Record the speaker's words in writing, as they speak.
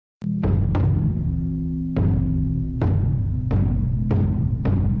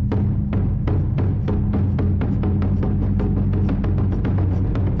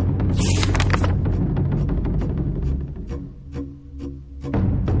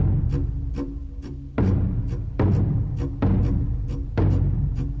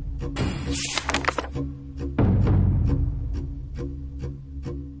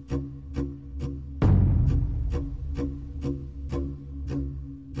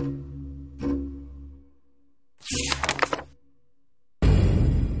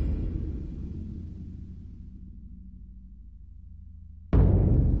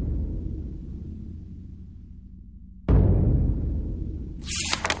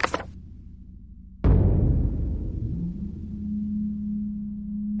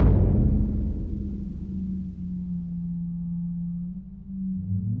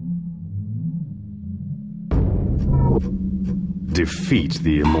Defeat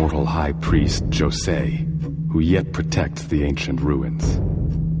the immortal High Priest Josei, who yet protects the ancient ruins.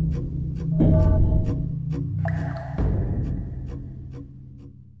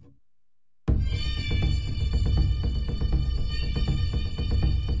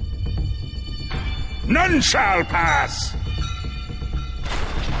 None shall pass!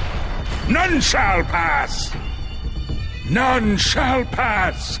 None shall pass! None shall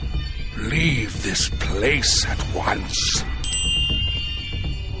pass! Leave this place at once.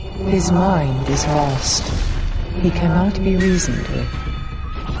 His mind is lost. He cannot be reasoned with.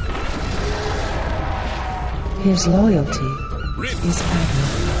 His loyalty is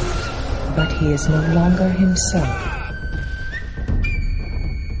admirable, but he is no longer himself.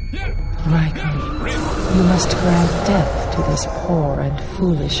 Michael, you must grant death to this poor and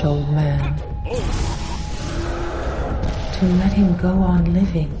foolish old man. To let him go on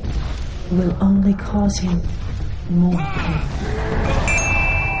living will only cause him more pain.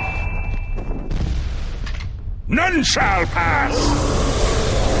 None shall pass!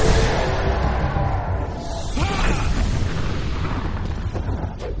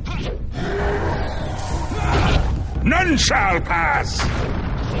 None shall pass!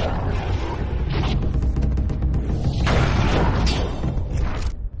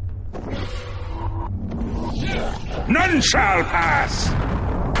 None shall pass!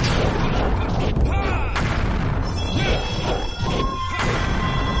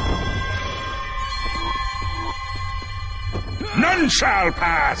 None shall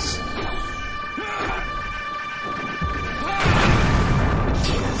pass!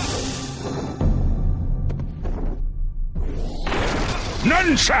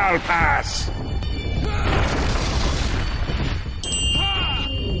 None shall pass!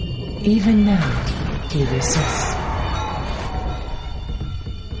 Even now, he resists.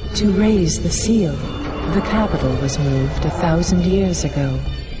 To raise the seal, the capital was moved 1,000 years ago.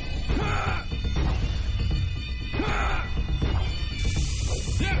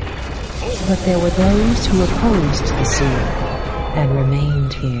 But there were those who opposed the seal and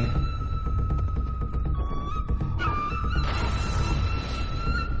remained here.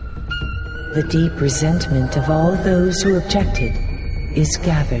 The deep resentment of all those who objected is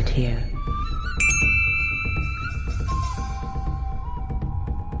gathered here.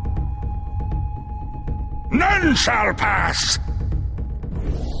 None shall pass!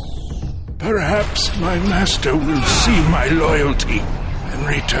 Perhaps my master will see my loyalty and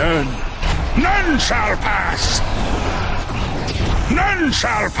return. None shall pass! None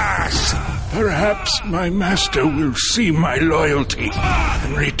shall pass! Perhaps my master will see my loyalty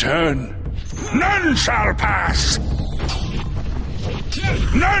and return. None shall pass!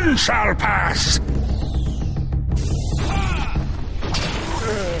 None shall pass!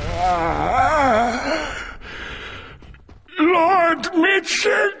 Lord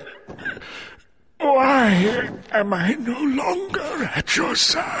Mitchell, why am I no longer at your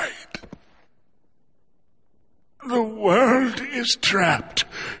side? The world is trapped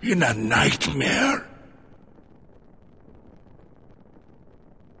in a nightmare.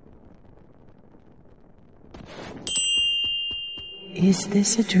 Is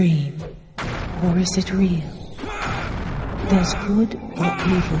this a dream, or is it real? Does good or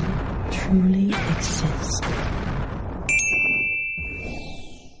evil truly exist?